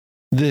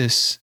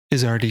This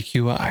is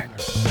RDQI.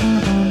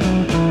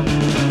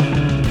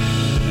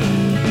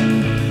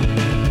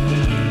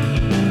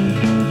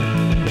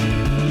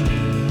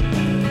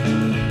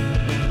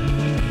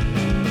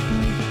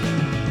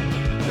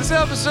 This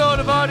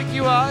episode of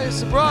RDQI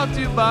is brought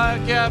to you by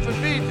Cafe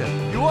Pizza.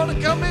 You want to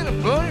come in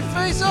and burn your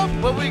face off?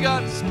 Well, we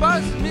got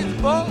spicy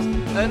meatballs,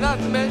 and not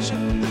to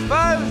mention the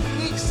Fire with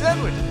Fanique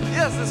sandwich.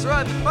 Yes, that's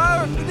right, the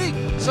Fire with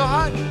Fanique. So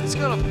hot, it's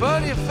gonna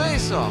burn your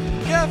face off.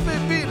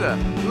 Cafe Pizza,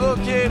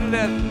 located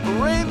at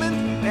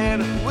Raymond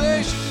and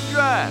Wish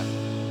Drive.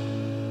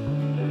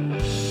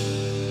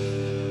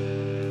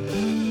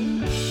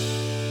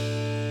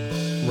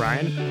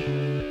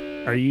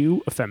 Ryan, are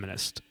you a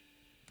feminist?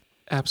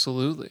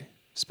 Absolutely.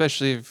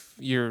 Especially if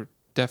your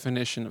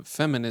definition of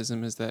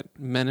feminism is that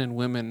men and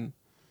women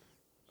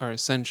are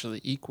essentially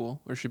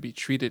equal or should be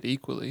treated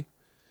equally,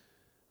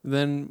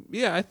 then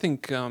yeah, I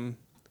think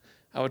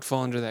I would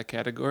fall under that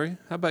category.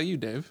 How about you,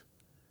 Dave?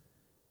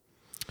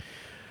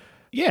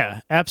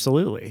 Yeah,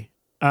 absolutely.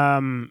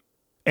 And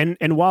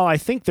while I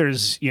think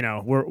there's,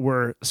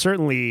 we're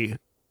certainly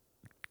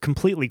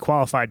completely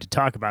qualified to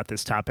talk about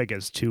this topic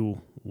as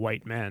two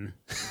white men,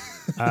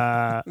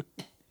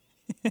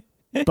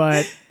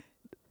 but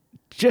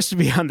just to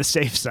be on the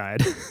safe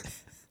side,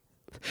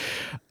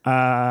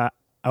 I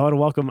want to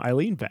welcome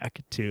Eileen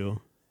back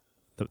to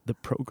the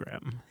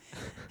program.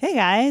 Hey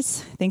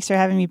guys, thanks for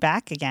having me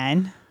back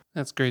again.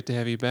 That's great to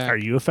have you back. Are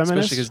you a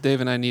feminist? Especially because Dave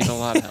and I need a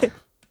lot of help.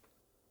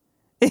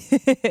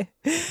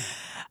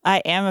 I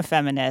am a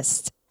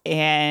feminist,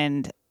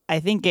 and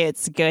I think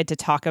it's good to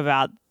talk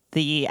about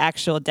the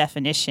actual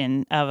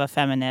definition of a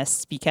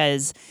feminist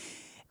because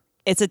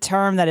it's a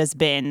term that has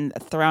been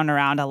thrown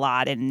around a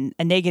lot in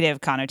a negative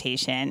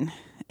connotation.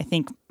 I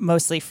think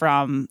mostly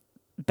from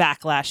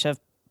backlash of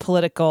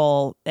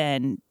political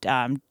and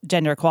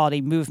gender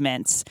equality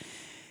movements,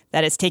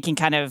 that it's taking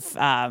kind of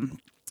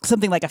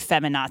something like a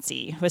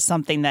feminazi was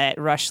something that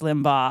Rush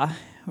Limbaugh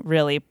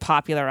really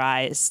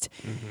popularized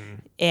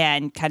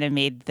and kind of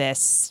made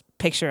this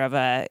picture of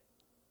a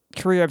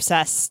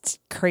career-obsessed,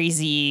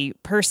 crazy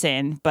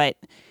person. But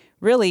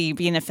really,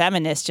 being a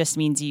feminist just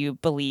means you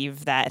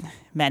believe that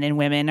men and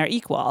women are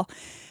equal.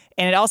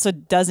 And it also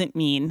doesn't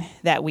mean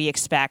that we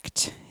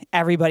expect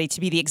everybody to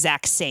be the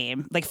exact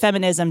same. Like,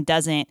 feminism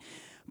doesn't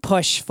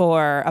push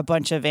for a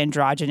bunch of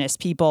androgynous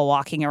people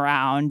walking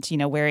around,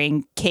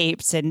 wearing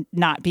capes and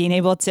not being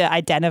able to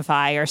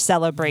identify or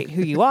celebrate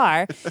who you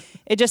are.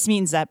 It just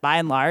means that by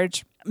and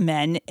large,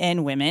 men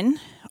and women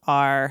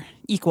are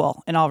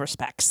equal in all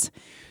respects.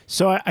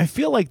 So I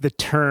feel like the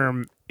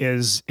term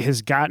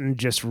has gotten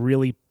just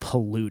really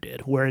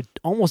polluted, where it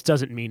almost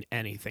doesn't mean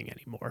anything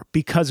anymore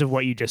because of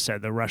what you just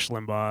said, the Rush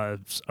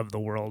Limbaughs of the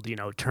world,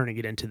 turning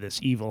it into this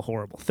evil,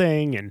 horrible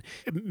thing. And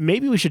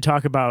maybe we should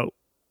talk about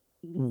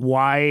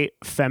why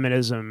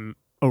feminism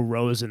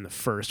arose in the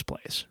first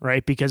place,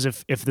 right? Because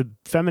if the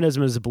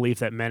feminism is the belief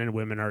that men and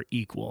women are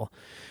equal,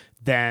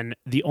 then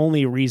the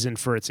only reason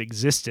for its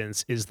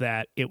existence is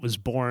that it was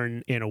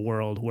born in a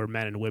world where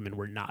men and women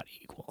were not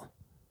equal,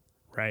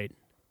 right?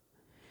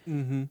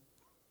 Mm-hmm.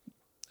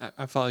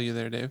 I follow you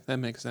there, Dave. That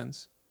makes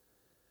sense.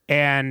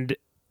 And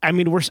I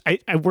mean,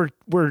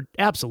 we're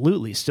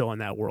absolutely still in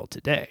that world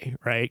today,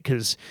 right?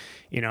 Because,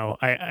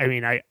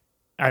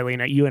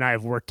 Eileen, you and I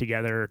have worked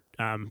together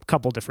a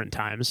couple different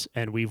times,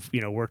 and we've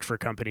worked for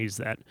companies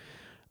that,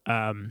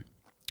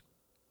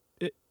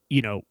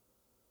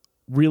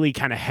 really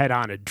kind of head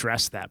on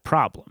address that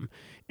problem.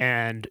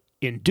 And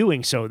in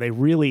doing so, they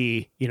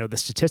really, the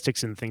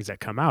statistics and things that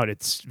come out,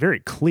 it's very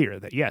clear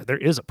that, yeah, there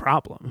is a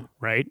problem,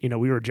 right?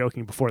 We were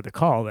joking before the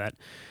call that,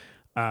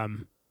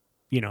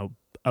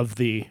 of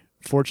the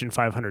Fortune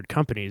 500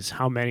 companies,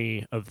 how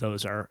many of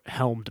those are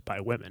helmed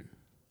by women?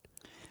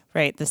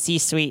 Right. The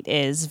C-suite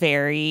is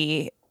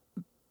very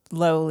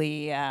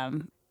lowly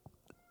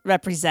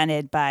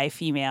represented by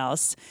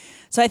females.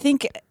 So I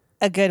think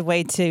a good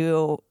way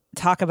to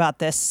talk about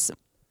this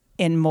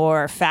in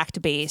more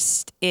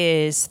fact-based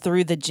is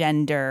through the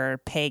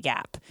gender pay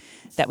gap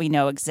that we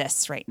know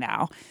exists right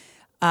now.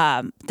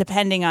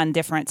 Depending on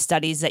different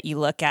studies that you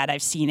look at,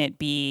 I've seen it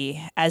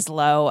be as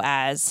low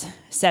as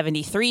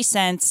 73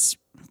 cents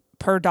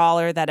per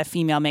dollar that a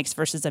female makes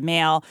versus a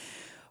male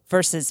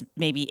versus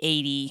maybe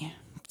 80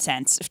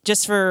 cents.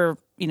 Just for,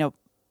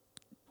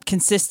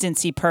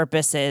 consistency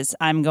purposes,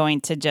 I'm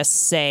going to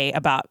just say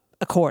about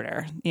a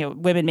quarter.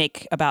 Women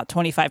make about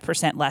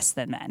 25% less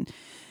than men.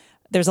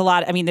 There's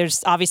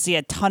there's obviously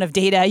a ton of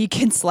data you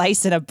can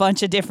slice in a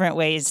bunch of different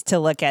ways to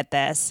look at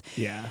this.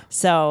 Yeah.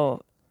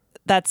 So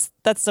that's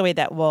the way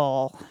that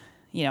we'll,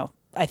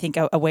 I think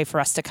a way for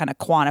us to kind of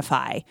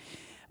quantify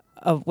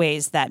of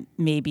ways that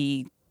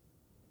maybe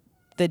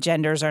the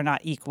genders are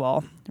not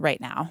equal right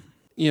now.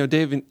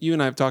 Dave, you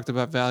and I have talked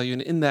about value,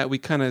 and in that we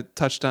kind of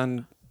touched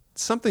on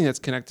something that's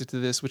connected to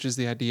this, which is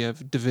the idea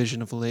of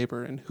division of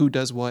labor and who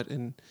does what.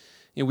 And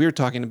we were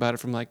talking about it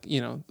from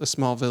a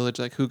small village,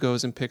 like who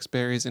goes and picks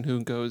berries and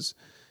who goes,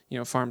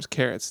 farms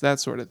carrots, that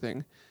sort of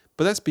thing.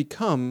 But that's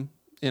become,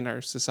 in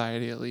our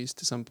society at least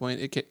to some point,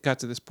 it got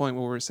to this point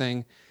where we're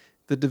saying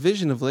the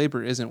division of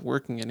labor isn't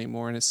working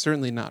anymore, and it's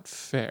certainly not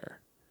fair.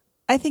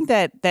 I think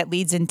that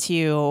leads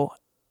into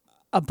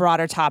a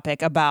broader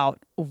topic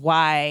about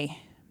why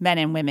men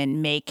and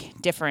women make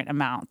different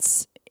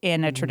amounts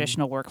in a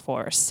traditional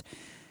workforce.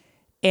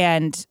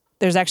 And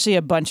there's actually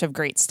a bunch of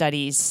great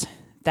studies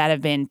that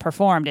have been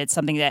performed. It's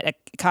something that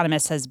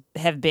economists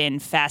have been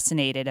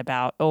fascinated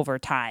about over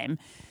time.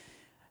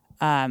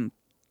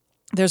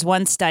 There's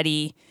one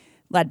study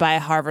led by a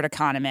Harvard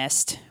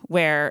economist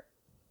where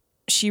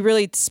she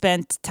really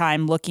spent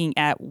time looking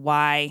at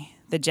why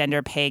the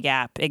gender pay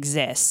gap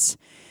exists.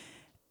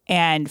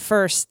 And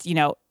first,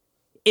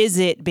 is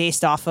it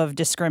based off of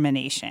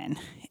discrimination?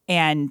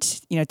 And,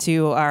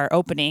 to our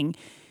opening,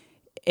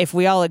 if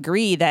we all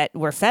agree that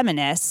we're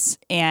feminists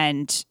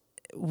and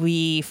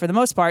we, for the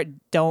most part,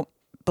 don't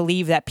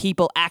believe that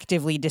people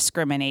actively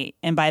discriminate.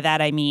 And by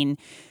that, I mean,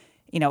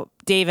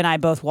 Dave and I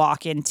both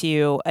walk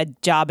into a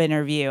job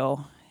interview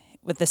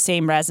with the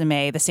same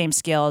resume, the same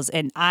skills,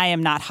 and I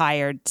am not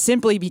hired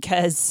simply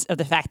because of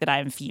the fact that I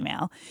am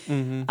female.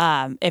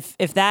 Mm-hmm.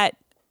 If that,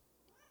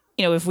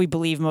 if we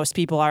believe most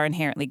people are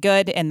inherently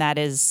good and that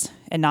is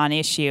a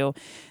non-issue,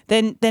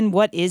 then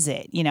what is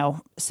it?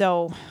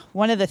 So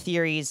one of the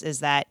theories is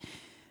that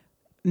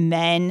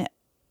men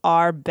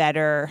are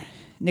better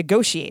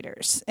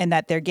negotiators and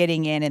that they're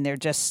getting in and they're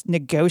just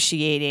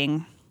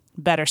negotiating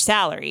better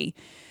salary.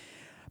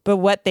 But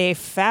what they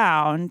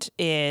found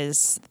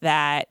is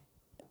that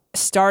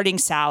starting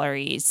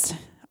salaries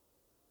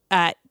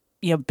at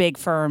big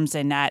firms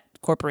and at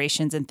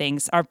corporations and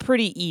things are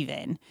pretty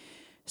even.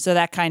 So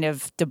that kind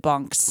of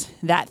debunks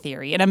that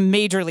theory. And I'm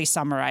majorly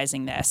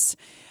summarizing this.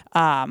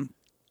 And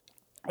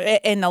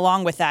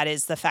along with that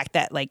is the fact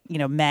that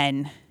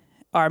men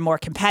are more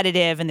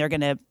competitive and they're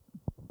going to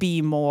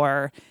be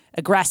more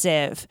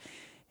aggressive,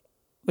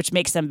 which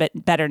makes them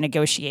better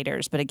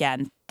negotiators. But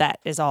again, that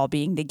is all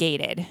being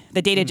negated.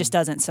 The data just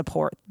doesn't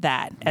support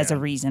that as a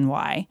reason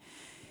why.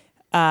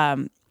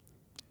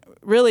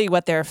 Really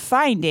what they're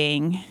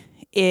finding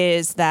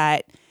is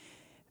that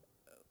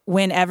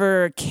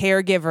whenever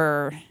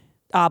caregiver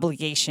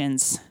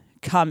obligations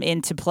come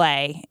into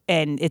play,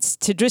 and it's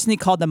traditionally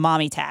called the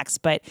mommy tax,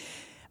 but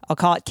I'll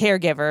call it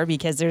caregiver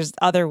because there's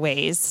other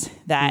ways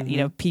that,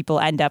 people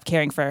end up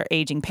caring for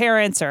aging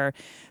parents or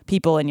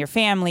people in your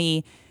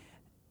family.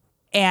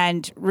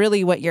 And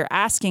really what you're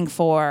asking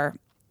for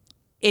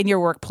in your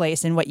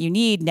workplace and what you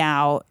need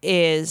now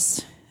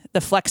is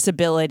the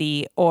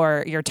flexibility,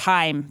 or your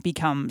time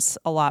becomes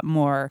a lot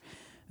more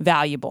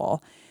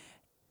valuable.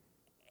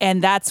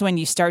 And that's when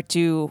you start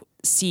to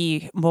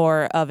see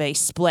more of a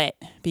split,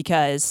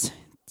 because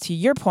to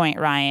your point,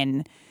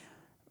 Ryan,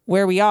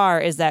 where we are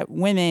is that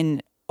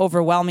women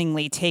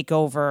overwhelmingly take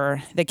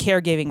over the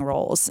caregiving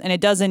roles. And it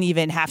doesn't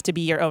even have to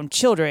be your own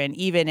children,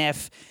 even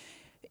if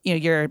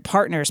your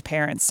partner's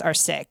parents are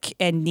sick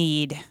and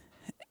need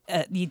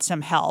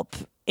some help.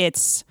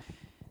 It's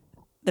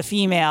the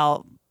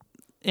female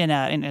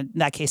in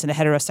that case, in a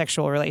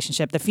heterosexual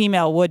relationship, the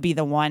female would be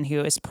the one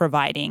who is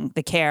providing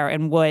the care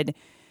and would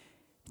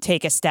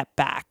take a step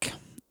back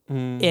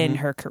in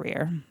her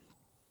career.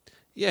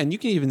 Yeah, and you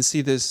can even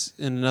see this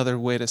in another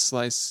way to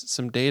slice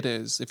some data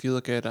is if you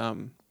look at,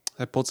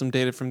 I pulled some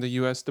data from the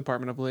U.S.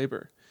 Department of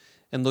Labor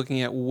and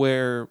looking at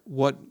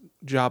what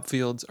job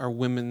fields are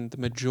women the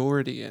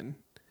majority in.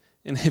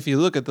 And if you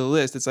look at the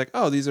list, it's like,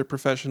 oh, these are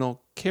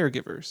professional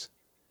caregivers.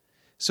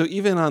 So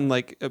even on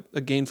a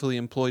gainfully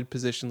employed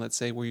position, let's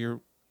say where you're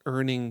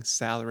earning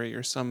salary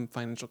or some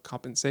financial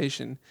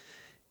compensation,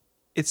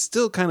 it's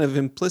still kind of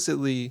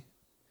implicitly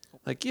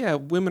yeah,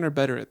 women are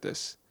better at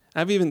this.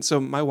 So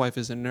my wife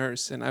is a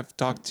nurse, and I've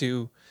talked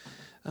to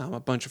a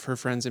bunch of her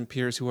friends and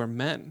peers who are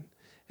men.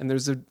 And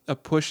there's a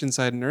push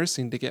inside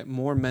nursing to get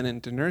more men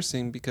into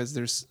nursing because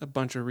there's a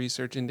bunch of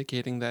research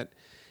indicating that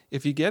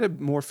if you get a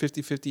more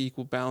 50-50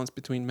 equal balance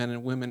between men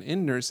and women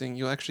in nursing,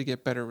 you'll actually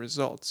get better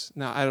results.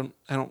 Now,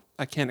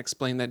 I can't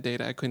explain that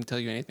data. I couldn't tell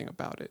you anything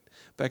about it.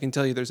 But I can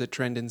tell you there's a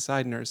trend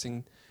inside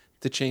nursing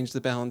to change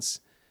the balance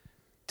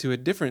to a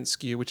different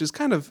skew, which is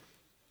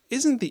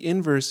isn't the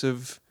inverse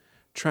of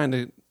trying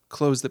to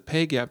close the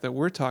pay gap that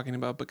we're talking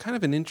about, but kind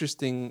of an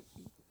interesting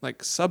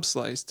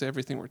subslice to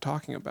everything we're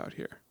talking about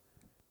here.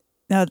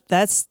 No,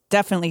 that's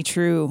definitely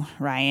true,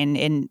 Ryan.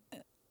 And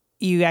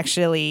you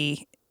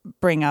actually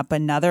bring up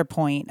another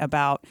point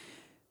about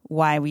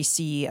why we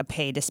see a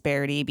pay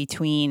disparity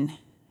between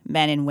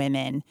men and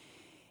women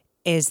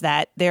is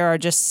that there are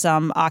just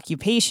some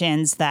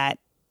occupations that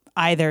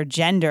either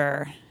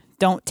gender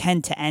don't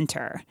tend to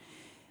enter.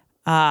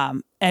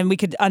 And we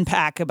could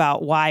unpack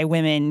about why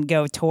women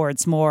go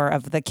towards more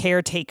of the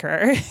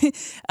caretaker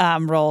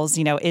roles.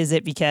 Is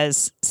it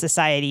because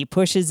society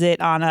pushes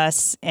it on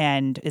us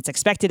and it's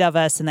expected of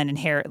us, and then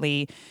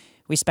inherently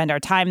we spend our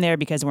time there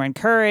because we're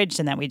encouraged,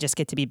 and then we just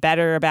get to be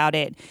better about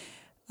it?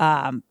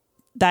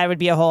 That would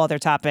be a whole other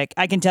topic.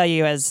 I can tell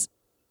you, as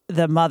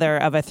the mother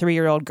of a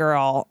 3-year-old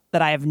girl,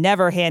 that I have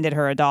never handed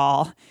her a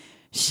doll.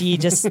 She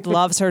just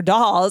loves her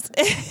dolls.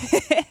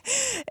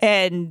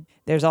 And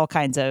there's all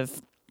kinds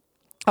of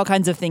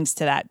things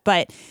to that.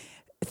 But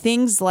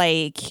things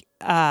like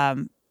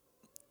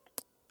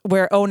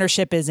where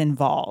ownership is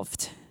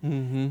involved.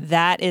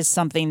 That is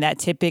something that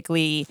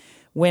typically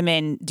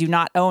women do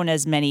not own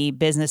as many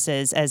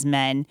businesses as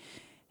men.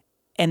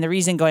 And the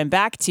reason, going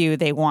back to,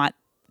 they want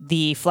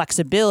the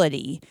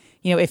flexibility.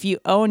 You know, if you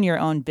own your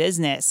own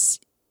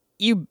business,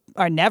 you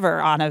are never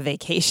on a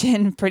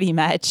vacation pretty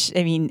much.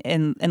 I mean,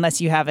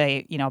 unless you have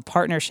a,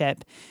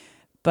 partnership,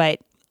 but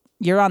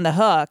you're on the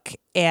hook.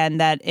 And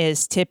that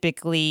is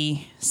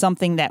typically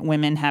something that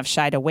women have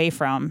shied away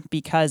from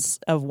because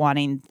of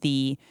wanting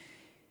the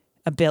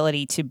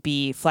ability to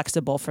be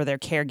flexible for their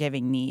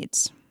caregiving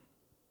needs.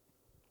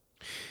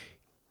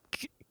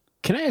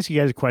 Can I ask you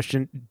guys a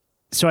question?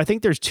 So I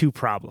think there's two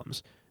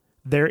problems.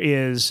 There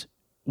is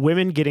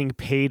women getting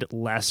paid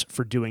less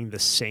for doing the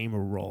same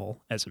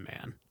role as a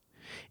man.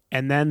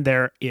 And then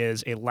there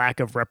is a lack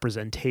of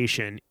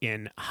representation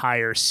in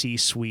higher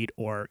C-suite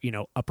or,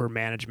 upper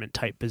management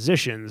type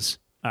positions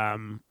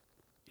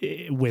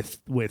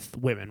with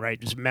women, right?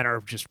 Just men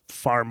are just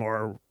far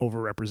more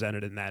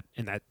overrepresented in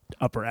that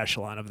upper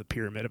echelon of the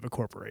pyramid of a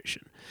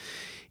corporation.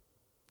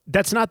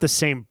 That's not the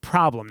same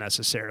problem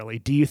necessarily.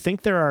 Do you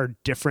think there are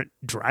different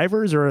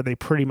drivers, or are they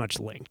pretty much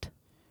linked?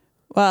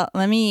 Well,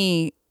 let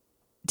me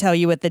tell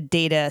you what the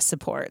data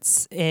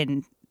supports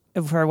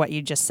for what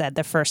you just said,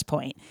 the first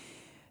point.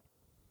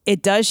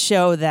 It does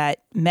show that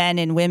men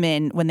and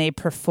women, when they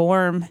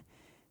perform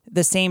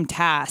the same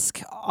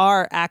task,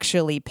 are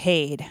actually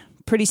paid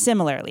pretty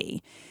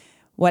similarly.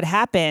 What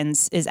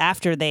happens is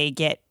after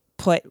the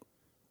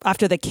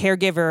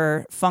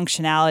caregiver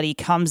functionality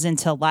comes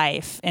into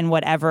life in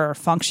whatever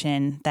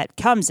function that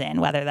comes in,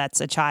 whether that's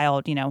a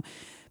child,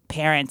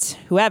 parent,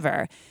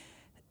 whoever,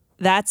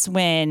 that's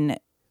when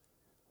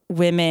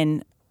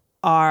women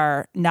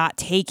are not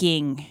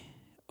taking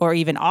or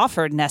even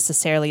offered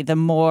necessarily the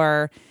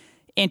more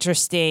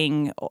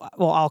interesting,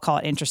 well, I'll call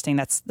it interesting.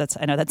 That's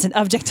I know that's an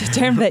objective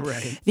term, but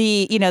Right.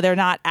 They're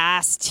not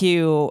asked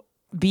to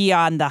be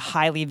on the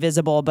highly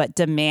visible but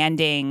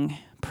demanding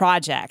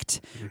project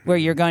where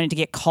you're going to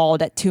get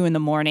called at 2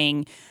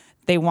 a.m.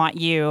 They want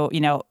you,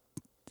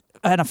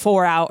 on a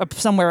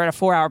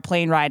 4-hour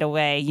plane ride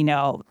away,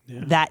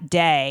 that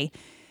day.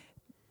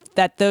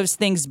 That those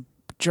things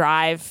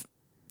drive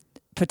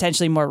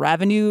potentially more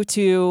revenue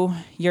to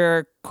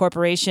your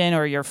corporation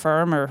or your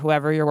firm or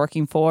whoever you're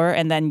working for,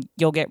 and then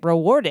you'll get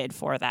rewarded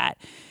for that.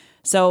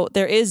 So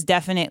there is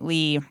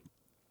definitely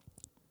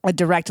a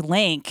direct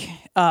link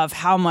of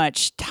how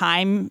much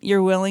time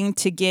you're willing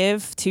to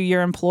give to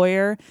your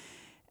employer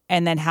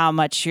and then how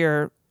much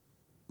you're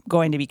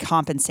going to be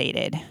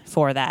compensated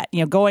for that.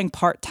 Going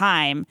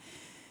part-time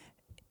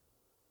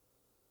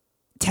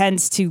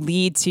tends to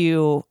lead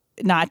to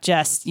not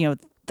just,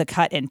 the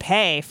cut in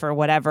pay for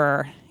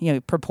whatever,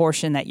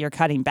 proportion that you're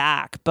cutting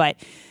back, but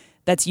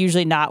that's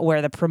usually not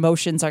where the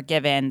promotions are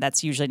given.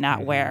 That's usually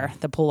not where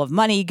the pool of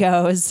money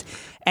goes.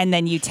 And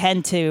then you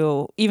tend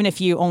to, even if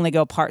you only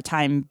go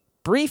part-time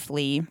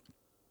briefly,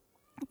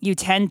 you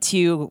tend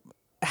to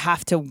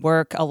have to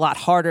work a lot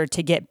harder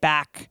to get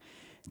back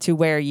to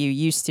where you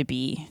used to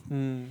be.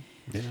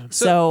 Yeah.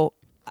 So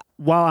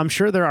while I'm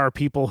sure there are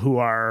people who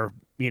are,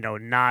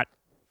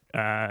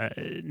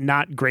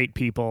 not great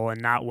people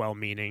and not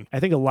well-meaning, I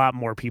think a lot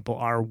more people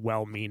are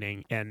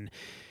well-meaning and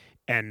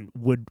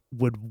would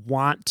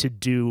want to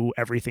do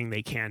everything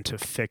they can to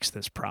fix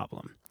this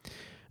problem.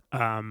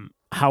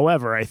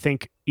 However, I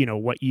think,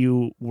 what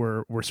you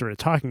were sort of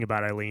talking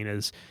about, Eileen,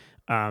 is,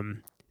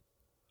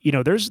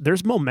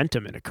 there's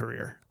momentum in a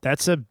career.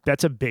 That's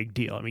a big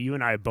deal. I mean, you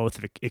and I both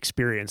have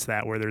experienced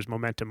that, where there's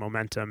momentum,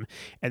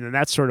 and then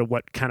that's sort of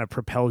what kind of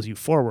propels you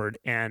forward.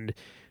 And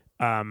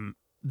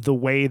the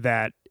way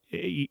that,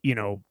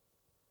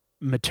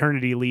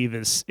 maternity leave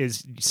is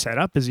set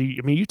up is,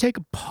 you take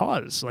a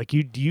pause, like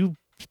you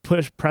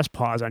press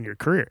pause on your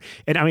career.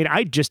 And I mean,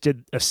 I just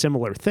did a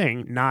similar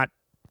thing, not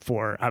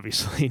for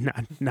obviously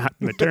not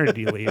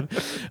maternity leave,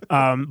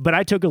 but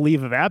I took a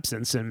leave of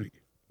absence and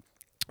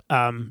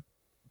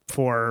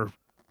for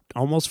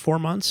almost 4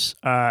 months.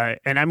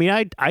 And I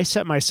mean, I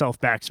set myself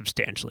back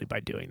substantially by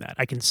doing that.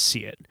 I can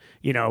see it.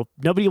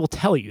 Nobody will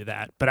tell you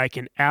that, but I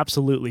can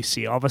absolutely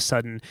see all of a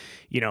sudden,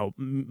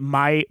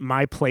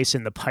 my place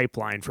in the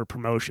pipeline for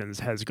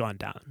promotions has gone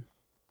down.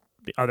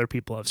 Other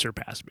people have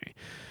surpassed me.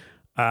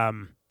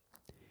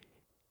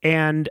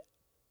 And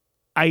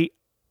I,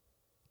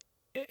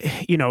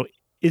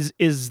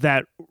 is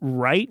that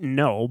right?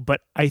 No,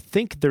 but I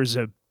think there's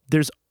a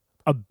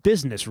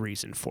business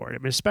reason for it. I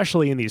mean,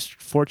 especially in these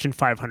Fortune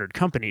 500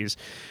 companies,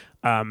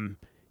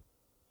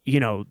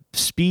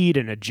 speed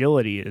and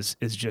agility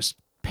is just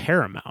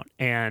paramount.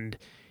 And,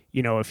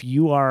 if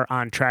you are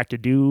on track to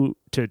go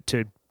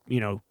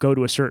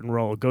to a certain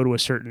role, go to a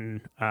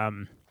certain,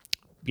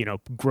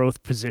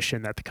 growth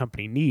position that the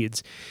company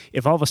needs,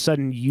 if all of a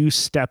sudden you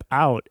step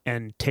out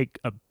and take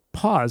a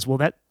pause, well,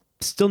 that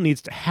still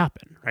needs to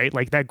happen, right?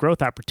 Like, that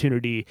growth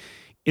opportunity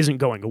isn't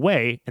going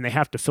away, and they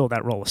have to fill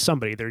that role with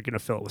somebody. They're going to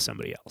fill it with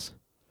somebody else.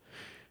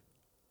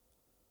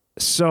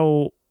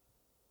 So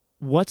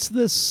what's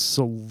the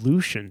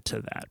solution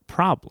to that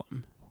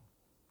problem?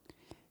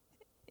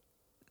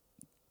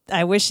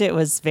 I wish it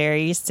was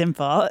very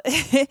simple.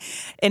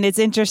 And it's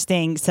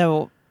interesting.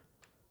 So,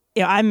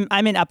 I'm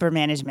in upper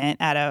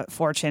management at a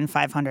Fortune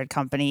 500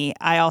 company.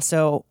 I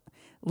also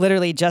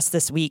literally just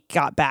this week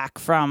got back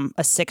from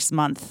a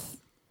 6-month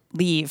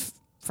leave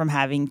from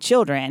having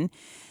children.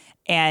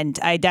 And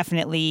I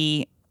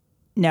definitely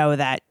know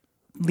that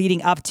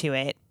leading up to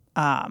it,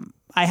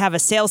 I have a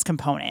sales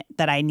component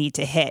that I need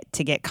to hit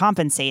to get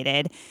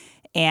compensated.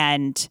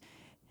 And,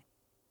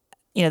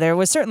 there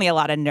was certainly a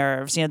lot of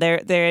nerves.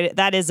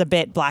 That is a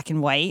bit black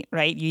and white,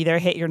 right? You either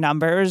hit your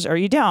numbers or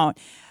you don't.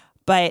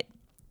 But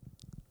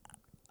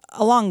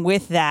along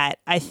with that,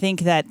 I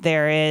think that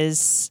there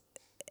is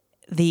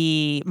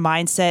the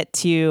mindset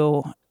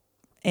to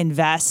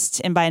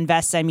invest. And by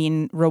invest, I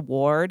mean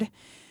reward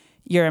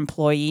your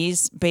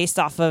employees based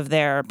off of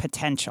their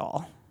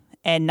potential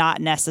and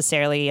not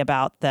necessarily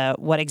about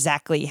what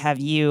exactly have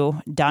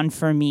you done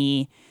for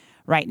me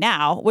right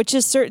now, which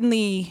is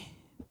certainly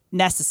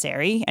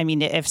necessary. I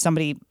mean, if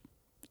somebody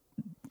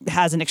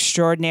has an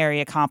extraordinary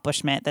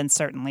accomplishment, then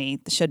certainly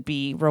should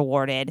be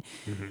rewarded.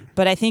 Mm-hmm.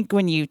 But I think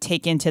when you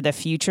take into the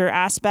future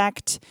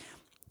aspect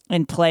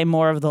and play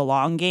more of the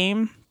long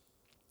game,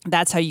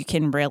 that's how you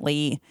can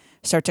really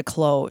start to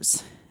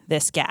close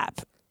this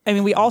gap. I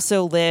mean, we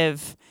also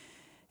live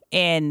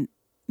in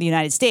the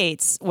United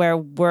States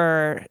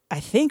where I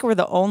think we're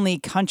the only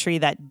country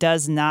that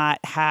does not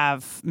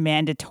have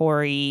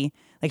mandatory,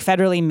 like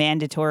federally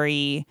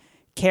mandatory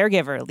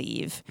caregiver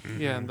leave.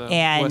 Yeah, in the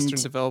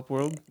Western developed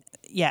world.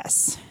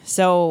 Yes.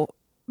 So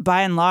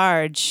by and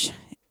large,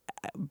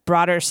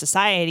 broader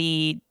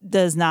society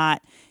does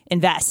not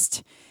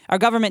invest. Our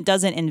government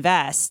doesn't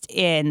invest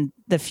in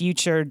the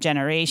future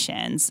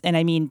generations. And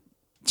I mean,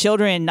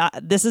 children,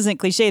 this isn't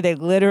cliche, they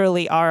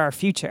literally are our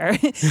future.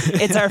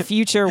 It's our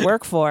future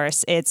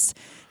workforce. It's,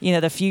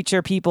 the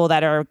future people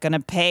that are going to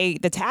pay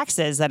the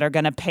taxes, that are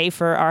going to pay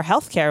for our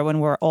healthcare when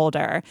we're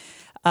older.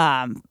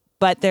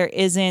 But there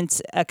isn't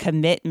a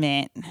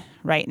commitment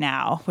right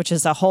now, which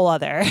is a whole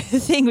other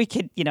thing we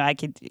could, I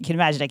can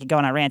imagine I could go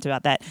on a rant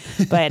about that.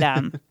 But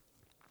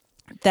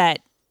that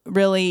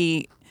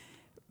really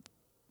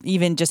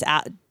even just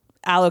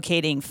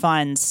allocating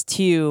funds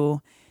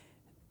to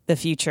the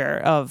future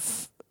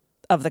of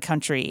the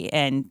country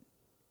and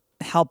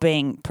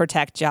helping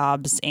protect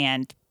jobs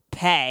and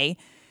pay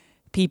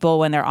people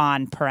when they're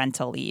on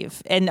parental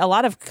leave. And a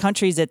lot of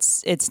countries,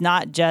 it's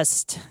not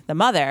just the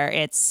mother,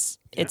 it's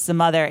the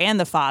mother and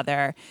the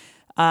father,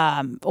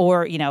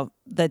 or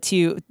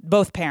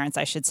both parents,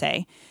 I should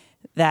say,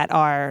 that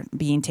are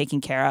being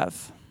taken care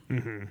of.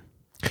 Mm-hmm.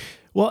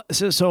 Well,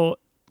 so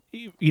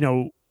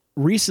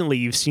recently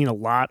you've seen a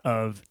lot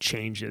of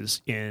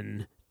changes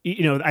in,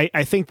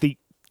 I think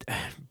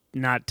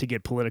not to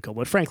get political,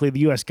 but frankly, the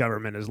U.S.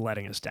 government is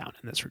letting us down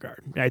in this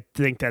regard. I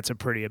think that's a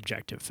pretty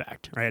objective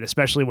fact, right?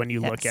 Especially when you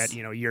look at,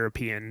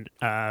 European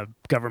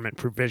government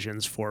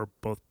provisions for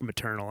both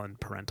maternal and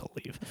parental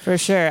leave. For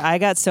sure. I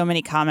got so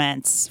many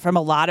comments from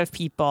a lot of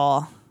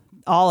people,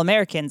 all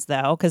Americans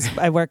though, because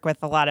I work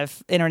with a lot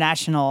of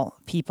international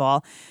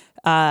people,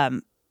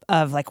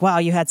 of like, wow,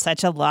 you had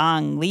such a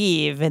long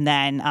leave. And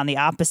then on the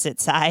opposite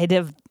side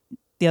of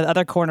the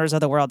other corners of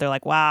the world, they're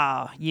like,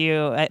 wow,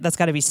 that's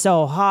got to be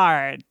so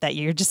hard that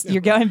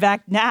you're going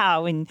back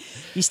now and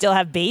you still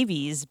have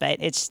babies. But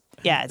it's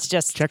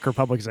just Czech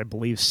Republic is, I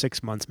believe,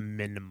 6 months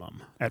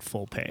minimum at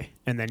full pay.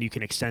 And then you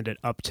can extend it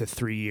up to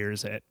 3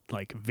 years at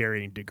like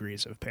varying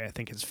degrees of pay. I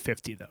think it's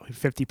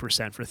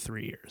 50% for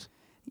 3 years.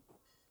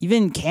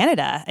 Even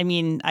Canada. I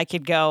mean, I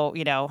could go,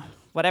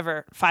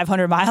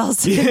 500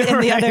 miles in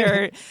the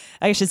other,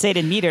 I should say it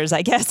in meters,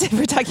 I guess, if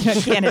we're talking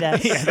about Canada.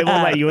 Yeah, they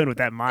won't let you in with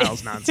that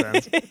miles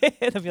nonsense.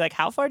 They'll be like,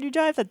 how far do you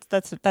drive?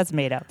 That's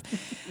made up.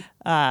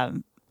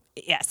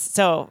 Yes.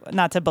 So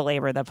not to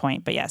belabor the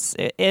point, but yes,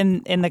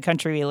 in the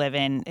country we live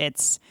in,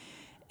 it's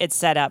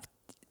set up,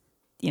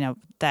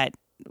 that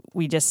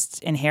we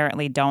just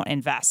inherently don't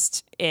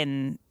invest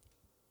in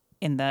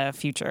the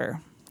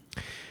future.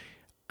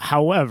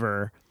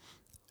 However,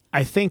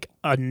 I think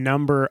a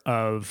number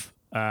of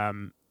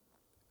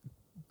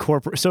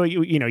corporate. So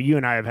you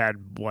and I have had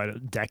a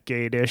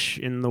decade-ish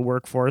in the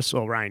workforce.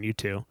 Well, Ryan, you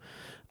too.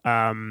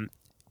 I've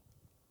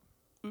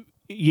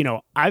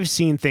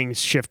seen things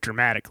shift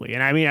dramatically,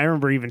 and I mean, I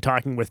remember even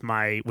talking with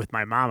my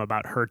mom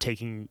about her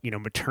taking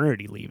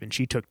maternity leave, and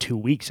she took 2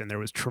 weeks, and there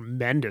was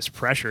tremendous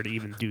pressure to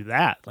even do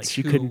that. Like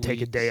she couldn't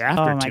take a day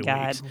after 2 weeks. Oh my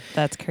God,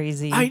 that's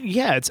crazy.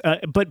 It's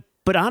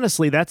but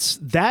honestly,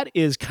 that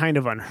is kind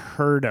of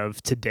unheard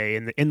of today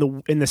in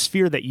the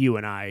sphere that you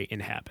and I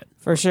inhabit.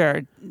 For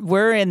sure,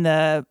 we're in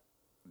the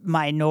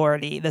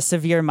minority, the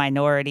severe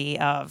minority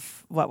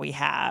of what we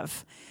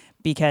have,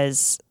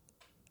 because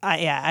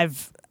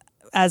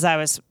as I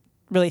was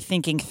really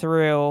thinking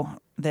through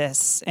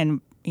this and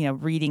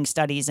reading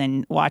studies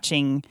and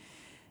watching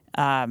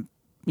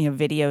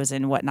videos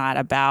and whatnot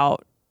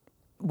about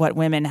what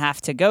women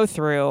have to go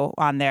through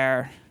on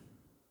their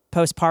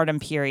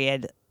postpartum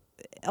period.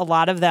 A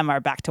lot of them are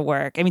back to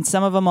work. I mean,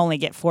 some of them only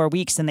get 4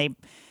 weeks, and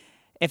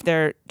if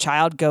their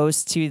child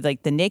goes to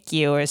like the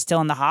NICU or is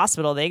still in the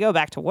hospital, they go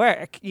back to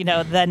work,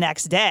 the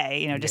next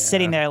day, just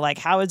sitting there like,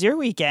 how was your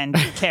weekend,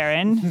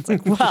 Karen? It's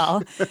like,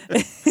 well,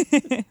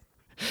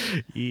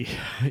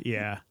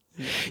 yeah.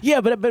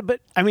 Yeah,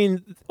 but I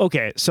mean,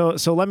 okay, so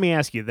let me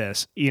ask you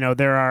this.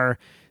 There are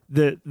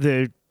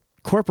the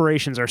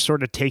corporations are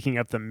sort of taking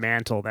up the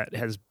mantle that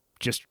has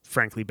just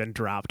frankly been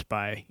dropped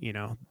by,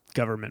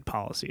 government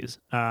policies.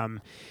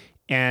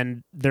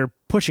 And they're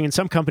pushing, and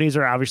some companies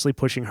are obviously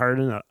pushing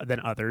harder than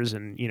others.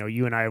 And,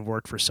 you and I have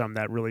worked for some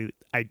that really,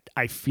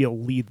 I feel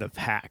lead the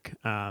pack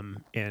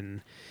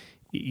in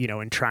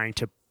trying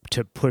to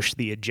push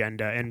the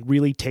agenda and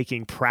really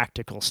taking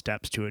practical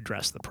steps to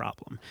address the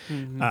problem.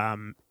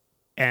 Mm-hmm.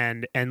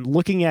 And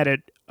looking at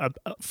it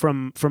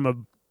from a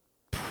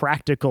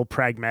practical,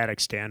 pragmatic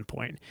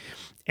standpoint.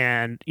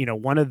 And,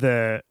 one of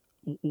the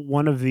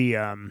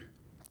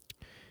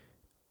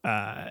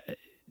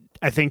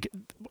I think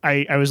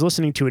I was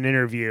listening to an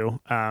interview,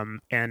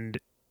 and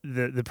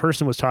the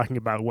person was talking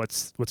about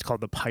what's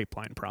called the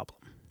pipeline problem,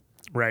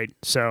 right?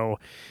 So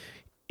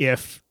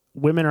if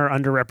women are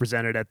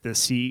underrepresented at the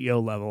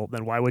CEO level,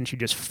 then why wouldn't you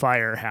just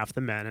fire half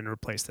the men and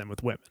replace them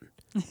with women?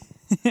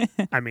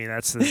 I mean,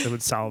 that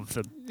would solve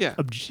the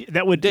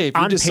that would Dave,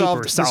 on you just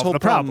paper solved solve the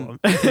problem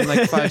in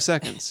like 5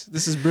 seconds.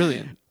 This is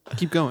brilliant.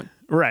 Keep going.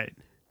 Right.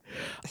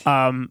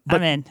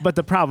 But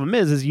the problem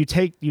is you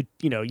take a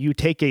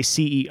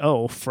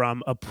CEO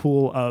from a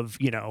pool of,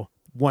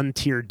 one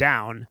tier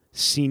down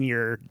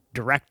senior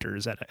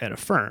directors at a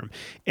firm,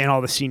 and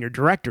all the senior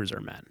directors are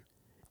men.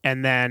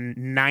 And then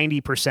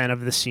 90%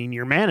 of the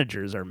senior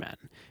managers are men.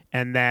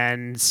 And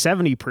then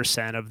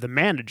 70% of the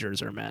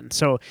managers are men.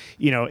 So,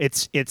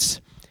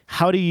 it's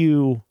how do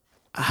you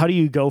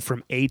go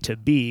from A to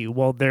B?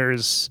 Well,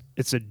 it's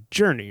a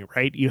journey,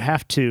 right? You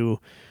have to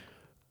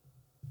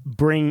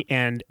bring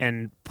and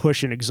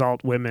push and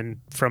exalt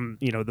women from,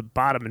 the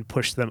bottom and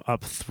push them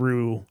up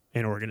through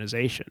an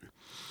organization.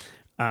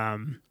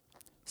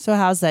 So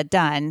how's that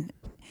done?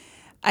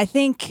 I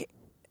think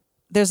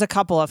there's a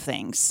couple of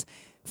things.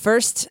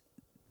 First,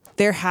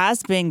 there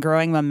has been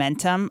growing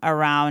momentum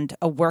around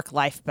a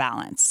work-life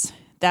balance.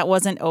 That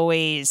wasn't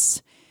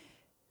always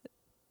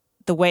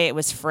the way it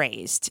was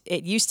phrased.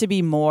 It used to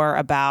be more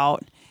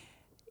about,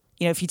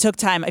 if you took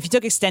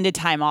extended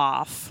time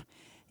off,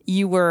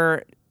 you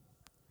were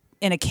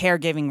in a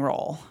caregiving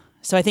role.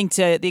 So I think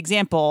the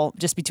example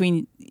just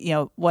between,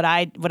 what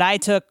I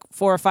took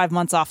 4 or 5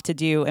 months off to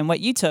do and what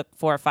you took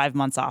 4 or 5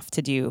 months off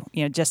to do,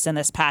 just in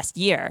this past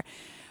year,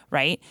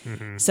 right?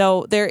 Mm-hmm.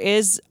 So there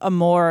is a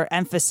more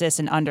emphasis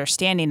and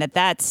understanding that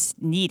that's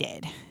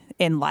needed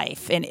in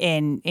life and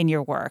in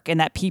your work, and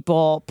that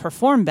people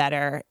perform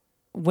better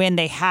when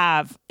they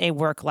have a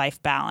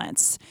work-life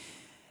balance.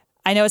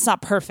 I know it's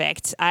not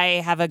perfect.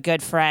 I have a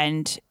good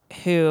friend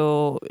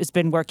who has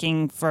been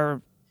working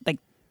for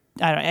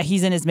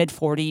he's in his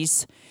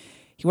mid-40s.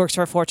 He works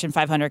for a Fortune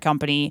 500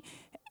 company.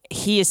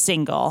 He is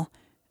single.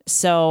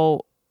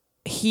 So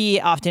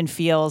he often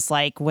feels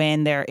like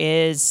when there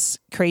is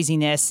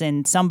craziness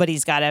and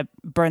somebody's got to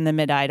burn the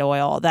midnight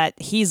oil, that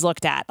he's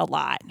looked at a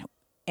lot.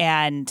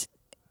 And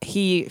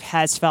he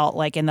has felt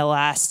like in the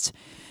last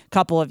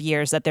couple of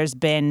years that there's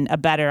been a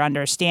better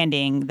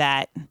understanding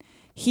that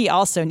he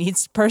also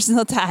needs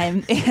personal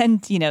time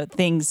and,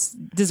 things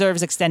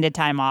deserves extended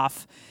time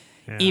off,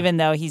 even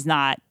though he's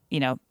not,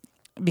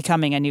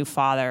 becoming a new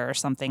father or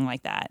something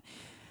like that.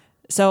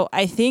 So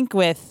I think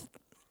with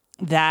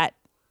that,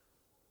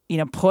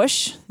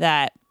 push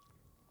that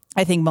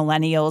I think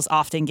millennials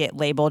often get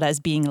labeled as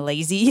being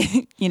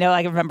lazy.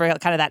 I remember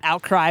kind of that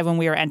outcry when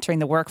we were entering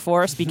the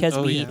workforce because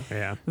we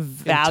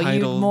valued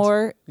entitled.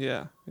 More.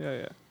 Yeah.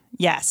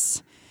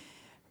 Yes.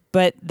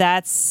 But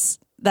that's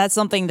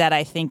something that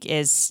I think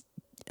is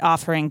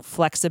offering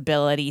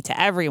flexibility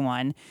to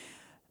everyone.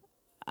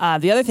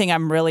 The other thing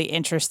I'm really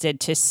interested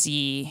to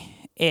see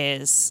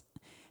is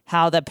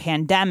how the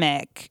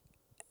pandemic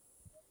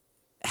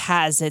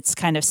has its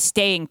kind of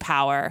staying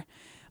power,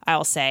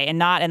 I'll say, and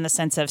not in the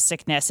sense of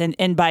sickness.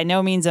 And by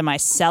no means am I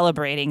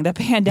celebrating the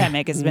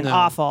pandemic. It's been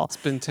awful. It's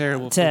been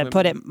terrible to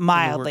put it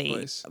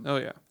mildly. Oh,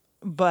 yeah.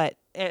 But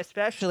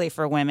especially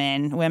for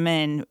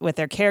women with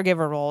their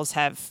caregiver roles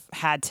have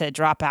had to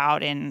drop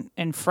out in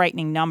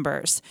frightening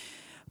numbers.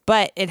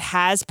 But it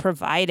has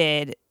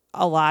provided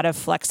a lot of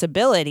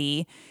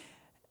flexibility,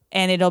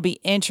 and it'll be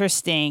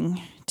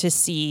interesting to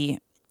see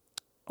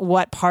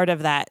what part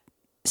of that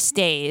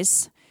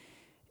stays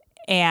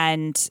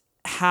and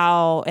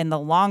how in the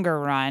longer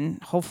run,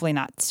 hopefully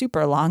not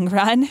super long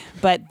run,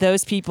 but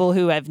those people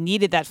who have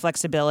needed that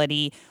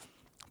flexibility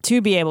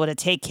to be able to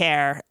take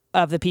care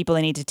of the people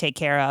they need to take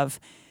care of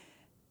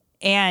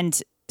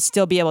and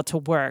still be able to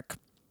work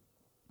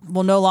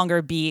will no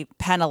longer be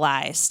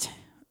penalized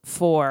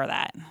for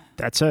that.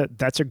 That's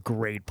a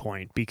great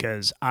point,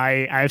 because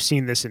I've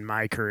seen this in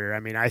my career. I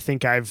mean, I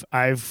think I've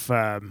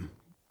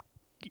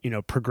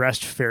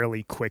progressed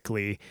fairly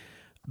quickly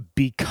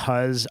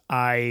because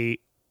I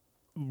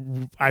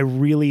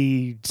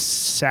really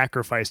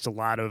sacrificed a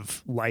lot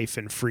of life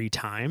and free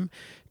time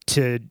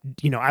to,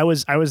 I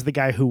was the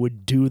guy who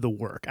would do the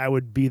work. I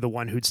would be the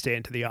one who'd stay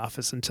into the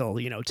office until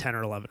 10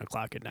 or 11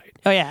 o'clock at night.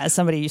 Oh yeah, as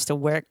somebody who used to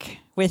work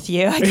with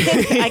you,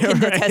 I can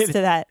Right. attest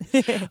to that.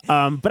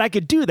 But I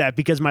could do that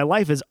because my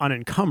life is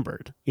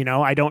unencumbered.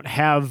 I don't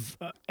have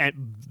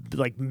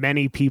like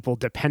many people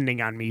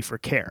depending on me for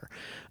care.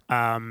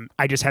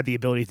 I just had the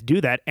ability to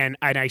do that, and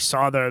I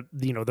saw the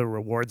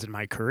rewards in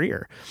my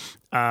career.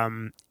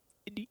 With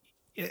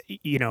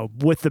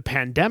the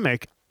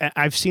pandemic,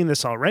 I've seen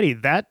this already.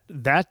 That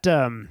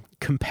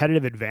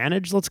competitive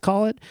advantage, let's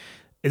call it,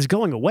 is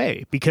going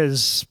away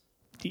because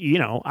you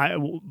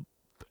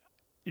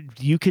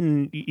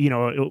can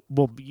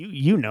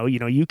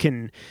you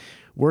can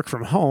work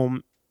from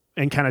home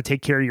and kind of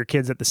take care of your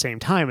kids at the same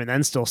time and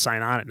then still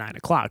sign on at 9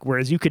 o'clock.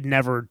 Whereas you could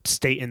never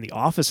stay in the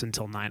office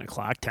until 9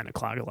 o'clock, 10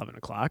 o'clock, 11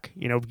 o'clock,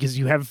 because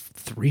you have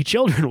 3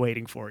 children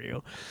waiting for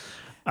you.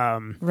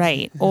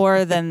 Right.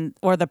 Or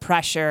the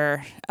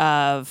pressure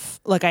of,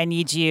 look, I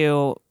need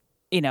you,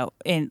 in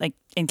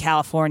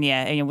California,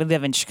 and we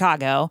live in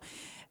Chicago.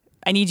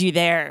 I need you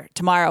there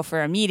tomorrow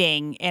for a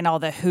meeting, and all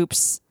the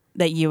hoops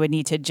that I would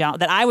need to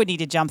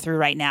jump through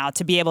right now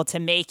to be able to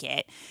make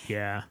it.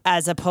 Yeah.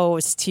 As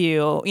opposed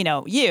to,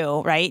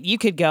 you, right? You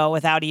could go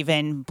without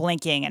even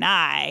blinking an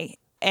eye.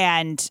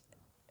 And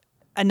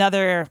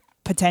another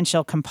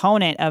potential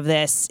component of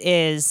this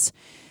is,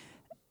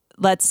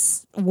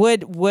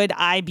 would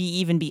I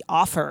even be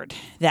offered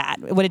that?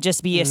 Would it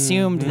just be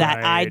assumed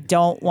that I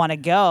don't want to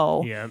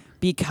go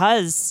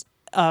because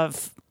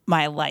of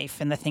my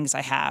life and the things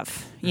I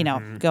have,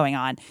 going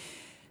on?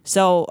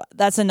 So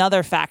that's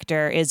another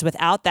factor, is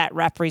without that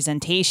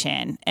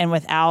representation and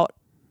without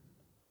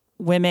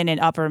women in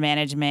upper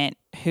management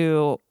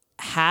who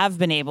have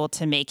been able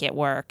to make it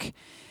work,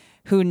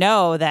 who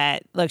know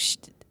that, look,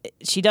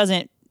 she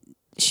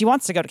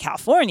wants to go to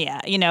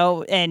California,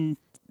 and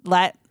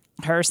let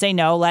her say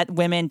no, let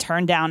women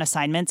turn down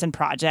assignments and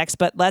projects,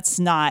 but let's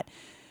not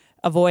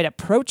avoid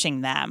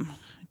approaching them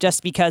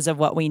just because of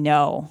what we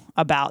know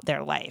about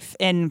their life.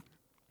 And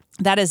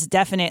that is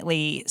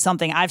definitely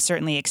something I've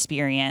certainly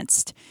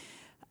experienced,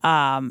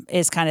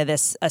 is kind of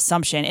this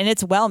assumption. And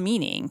it's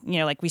well-meaning.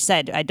 Like we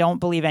said, I don't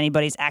believe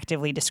anybody's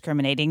actively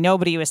discriminating.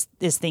 Nobody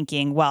is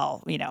thinking,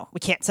 well, we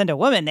can't send a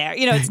woman there.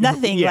 It's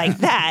nothing like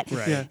that.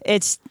 Right. Yeah.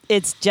 It's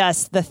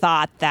just the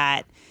thought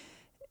that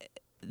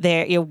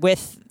there,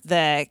 with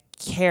the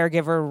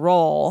caregiver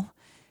role,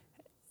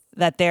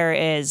 that there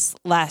is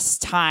less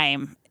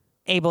time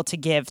able to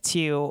give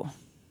to,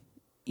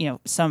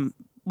 some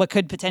what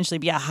could potentially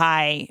be a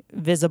high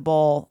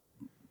visible,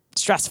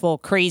 stressful,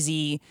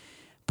 crazy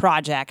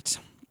project.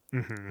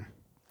 Mm-hmm.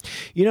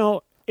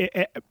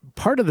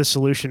 Part of the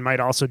solution might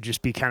also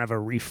just be kind of a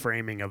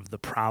reframing of the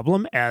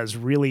problem as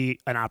really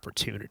an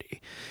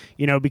opportunity,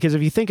 because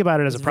if you think about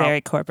it as a problem,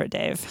 Very corporate,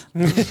 Dave.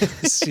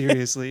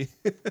 Seriously.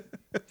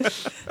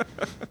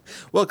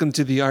 Welcome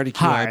to the RDQI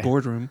Hi.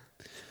 boardroom,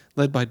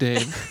 led by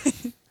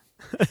Dave.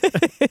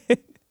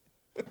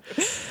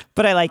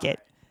 But I like it.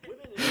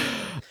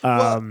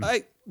 Well,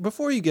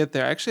 before you get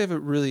there, I actually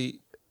have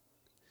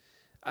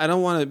I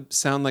don't want to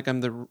sound like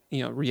I'm the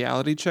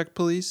reality check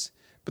police,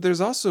 but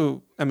there's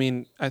also,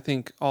 I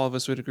think all of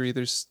us would agree,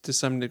 there's, to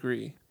some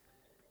degree,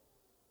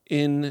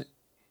 in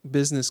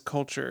business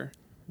culture,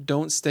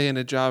 don't stay in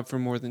a job for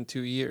more than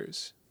 2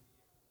 years.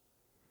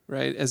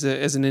 Right? As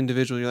an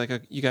individual, you're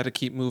like, you got to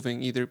keep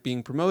moving, either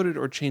being promoted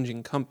or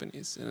changing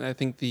companies. And I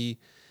think the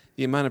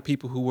amount of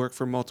people who work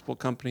for multiple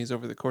companies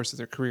over the course of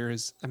their career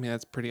is,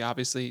 that's pretty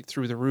obviously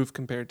through the roof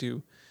compared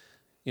to,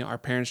 our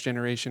parents'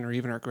 generation or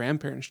even our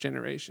grandparents'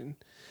 generation.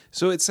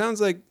 So it sounds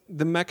like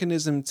the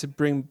mechanism to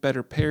bring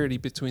better parity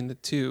between the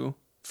two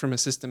from a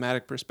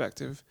systematic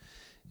perspective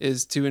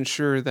is to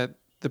ensure that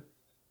the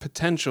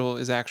potential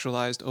is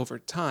actualized over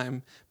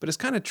time. But it's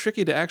kind of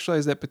tricky to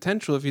actualize that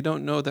potential if you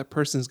don't know that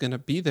person's going to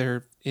be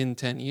there in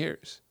 10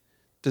 years.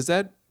 Does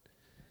that,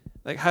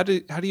 how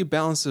do you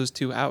balance those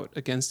two out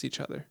against each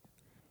other?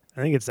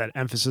 I think it's that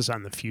emphasis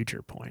on the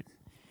future point.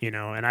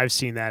 And I've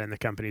seen that in the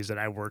companies that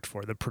I worked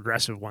for, the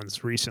progressive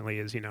ones recently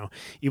is, even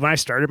when I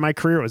started my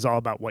career, it was all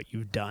about what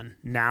you've done.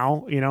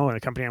 Now, in the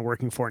company I'm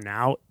working for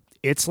now,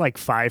 it's like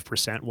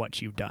 5%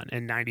 what you've done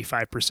and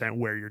 95%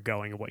 where you're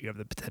going and what you have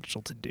the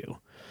potential to do.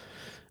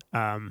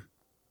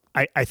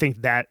 I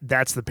think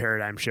that's the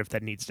paradigm shift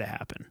that needs to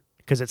happen,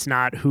 because it's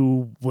not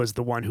who was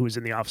the one who was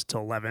in the office till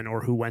 11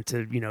 or who went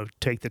to,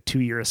 take the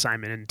 2-year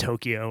assignment in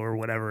Tokyo or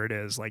whatever it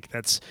is. Like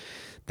that's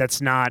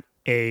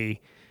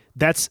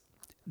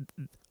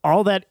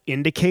all that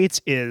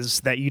indicates is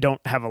that you don't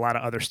have a lot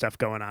of other stuff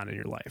going on in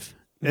your life.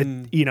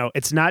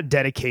 It's not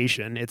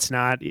dedication. It's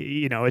not,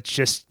 it's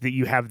just that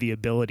you have the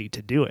ability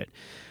to do it.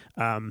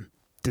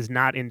 Does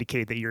not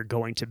indicate that you're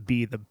going to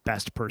be the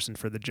best person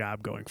for the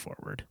job going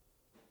forward.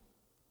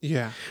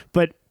 Yeah.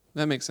 But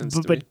that makes sense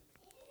to but me.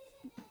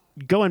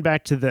 Going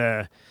back to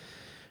the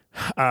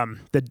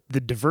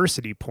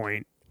diversity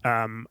point,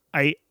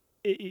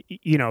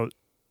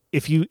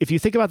 if you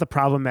think about the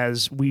problem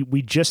as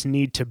we just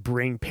need to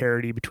bring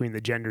parity between the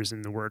genders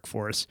in the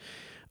workforce,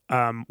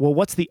 well,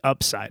 what's the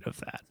upside of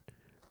that?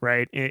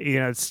 right?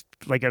 It's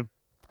like a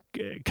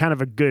kind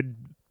of a good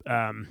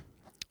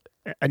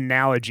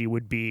analogy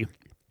would be,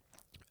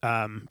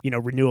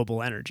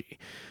 renewable energy.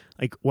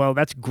 Like, well,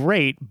 that's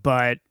great,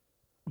 but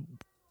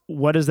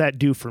what does that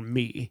do for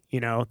me?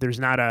 There's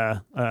not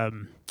a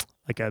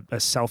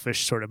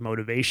selfish sort of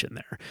motivation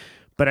there.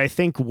 But I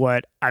think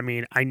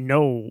I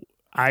know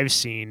I've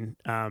seen,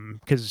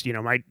 because,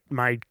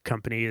 my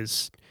company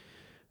is,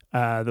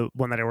 the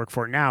one that I work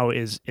for now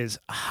is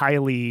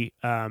highly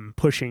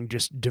pushing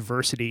just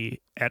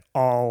diversity at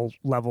all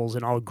levels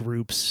and all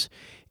groups.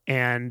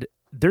 And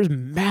there's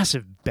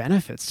massive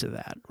benefits to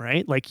that,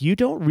 right? Like, you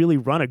don't really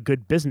run a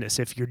good business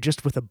if you're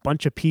just with a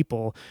bunch of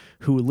people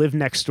who live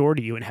next door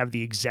to you and have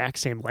the exact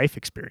same life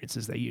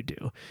experiences that you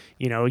do.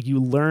 You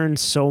learn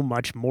so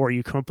much more.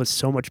 You come up with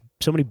so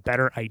many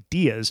better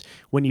ideas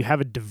when you have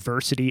a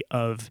diversity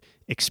of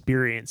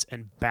experience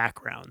and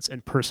backgrounds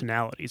and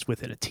personalities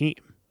within a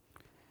team.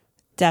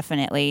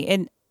 Definitely.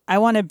 And I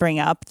want to bring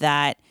up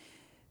that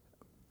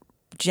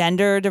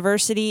gender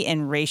diversity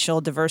and racial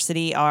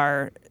diversity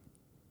are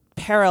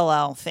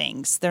parallel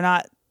things.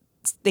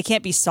 They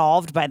can't be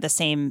solved by the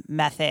same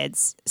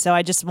methods. So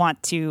I just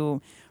want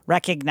to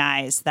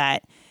recognize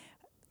that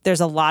there's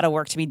a lot of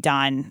work to be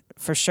done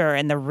for sure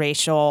in the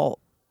racial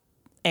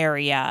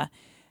area.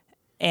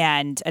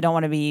 And I don't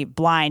want to be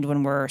blind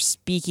when we're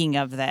speaking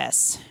of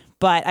this,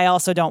 but I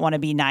also don't want to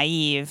be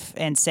naive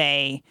and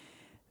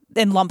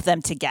lump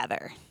them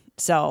together.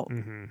 So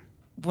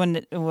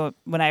when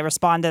I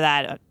respond to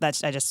that,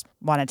 I just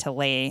wanted to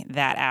lay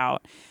that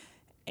out.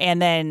 And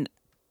then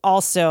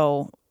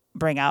also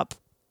bring up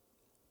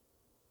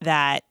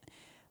that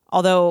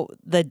although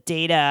the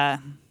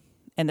data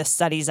and the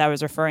studies I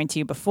was referring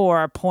to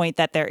before point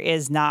that there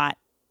is not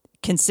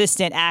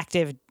consistent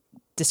active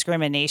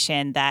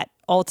discrimination that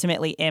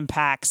ultimately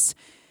impacts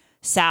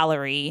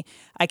salary,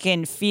 I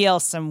can feel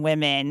some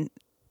women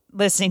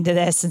listening to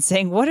this and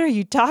saying, what are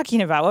you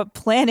talking about? What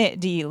planet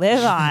do you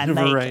live on?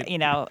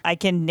 Right. I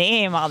can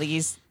name all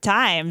these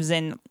times.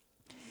 And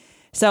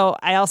so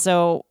I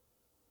also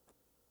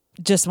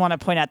just want to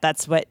point out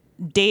that's what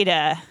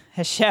data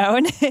has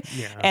shown.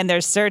 Yeah. And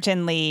there's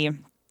certainly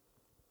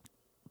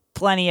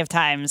plenty of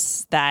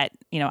times that,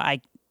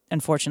 I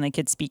unfortunately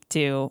could speak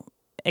to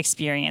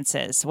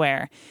experiences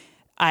where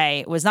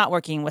I was not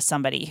working with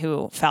somebody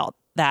who felt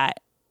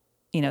that,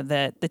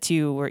 the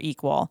two were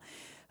equal.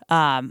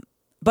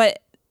 But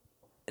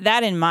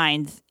that in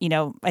mind,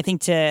 I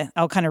think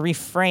I'll kind of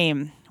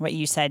reframe what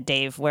you said,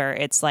 Dave, where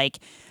it's like,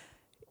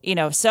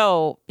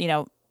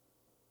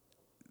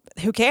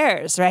 who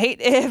cares, right?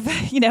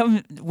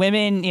 If,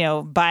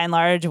 women, by and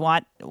large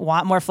want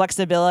more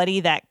flexibility,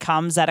 that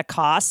comes at a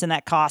cost, and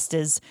that cost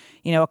is,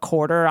 a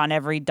quarter on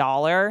every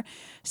dollar.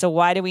 So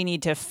why do we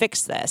need to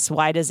fix this?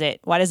 Why does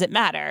it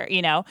matter?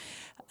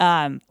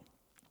 And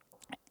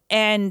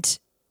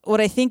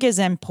what I think is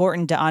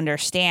important to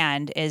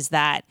understand is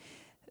that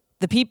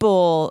the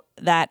people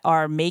that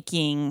are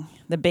making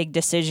the big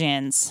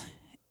decisions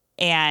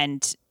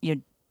and,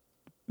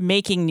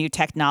 making new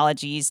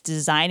technologies,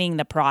 designing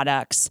the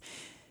products,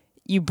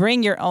 you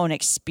bring your own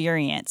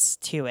experience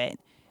to it.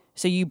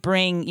 So you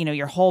bring,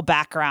 your whole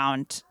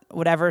background,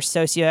 whatever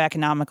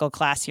socioeconomical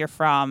class you're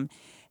from.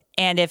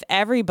 And if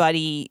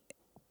everybody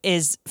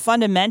is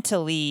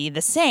fundamentally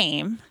the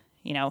same,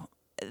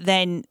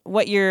 then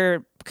what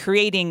you're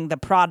creating, the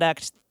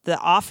product, the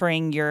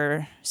offering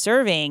you're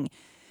serving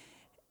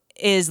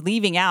is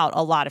leaving out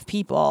a lot of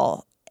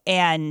people.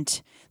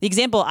 And the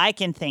example I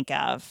can think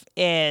of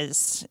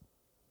is,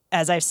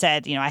 as I've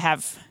said, I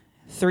have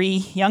 3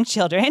 young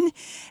children,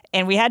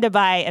 and we had to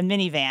buy a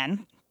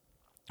minivan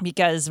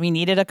because we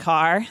needed a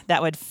car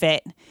that would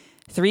fit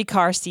 3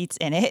 car seats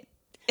in it.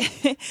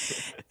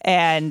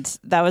 And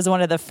that was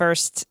one of the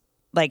first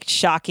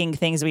shocking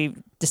things we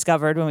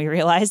discovered when we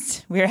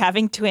realized we were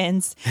having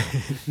twins.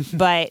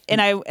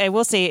 And I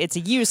will say it's a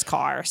used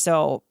car,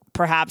 so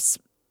perhaps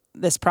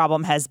this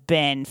problem has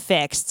been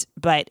fixed,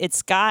 but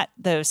it's got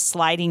those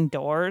sliding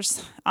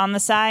doors on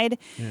the side.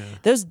 Yeah.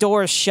 Those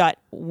doors shut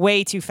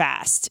way too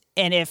fast.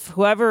 And if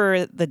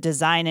whoever the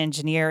design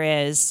engineer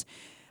is,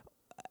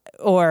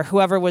 or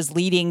whoever was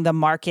leading the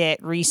market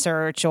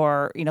research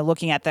or,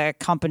 looking at the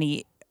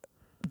company,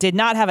 did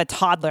not have a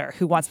toddler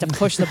who wants to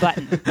push the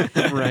button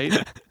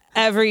Right.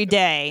 every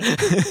day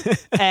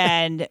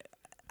and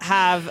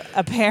have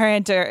a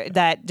parent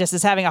that just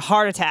is having a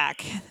heart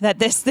attack, that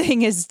this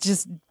thing is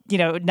just,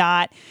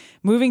 not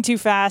moving too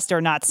fast or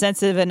not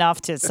sensitive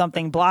enough to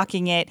something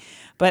blocking it.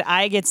 But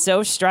I get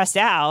so stressed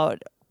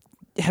out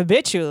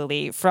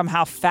habitually from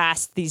how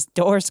fast these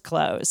doors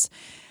close.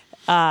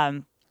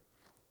 And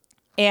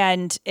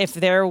if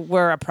there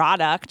were a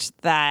product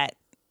that,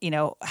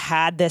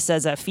 had this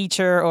as a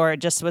feature or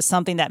just was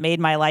something that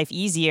made my life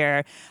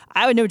easier,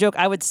 I would, no joke,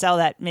 I would sell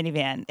that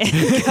minivan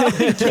and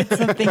go and get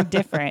something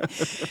different.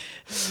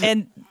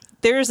 And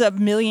there's a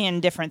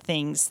million different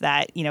things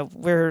that,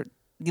 we're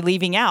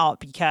leaving out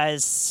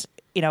because,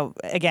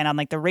 again, on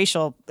the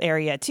racial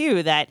area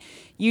too, that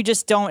you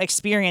just don't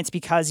experience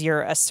because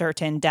you're a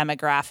certain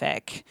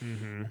demographic.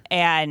 Mm-hmm.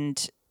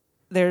 And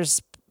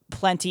there's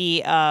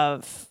plenty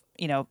of,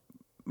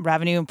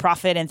 revenue and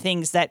profit and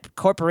things that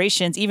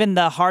corporations, even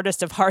the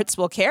hardest of hearts,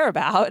 will care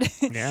about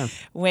Yeah.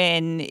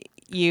 when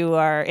you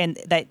are in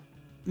that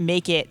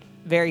make it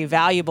very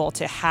valuable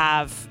to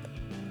have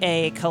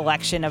a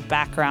collection of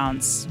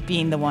backgrounds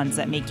being the ones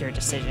that make your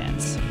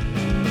decisions.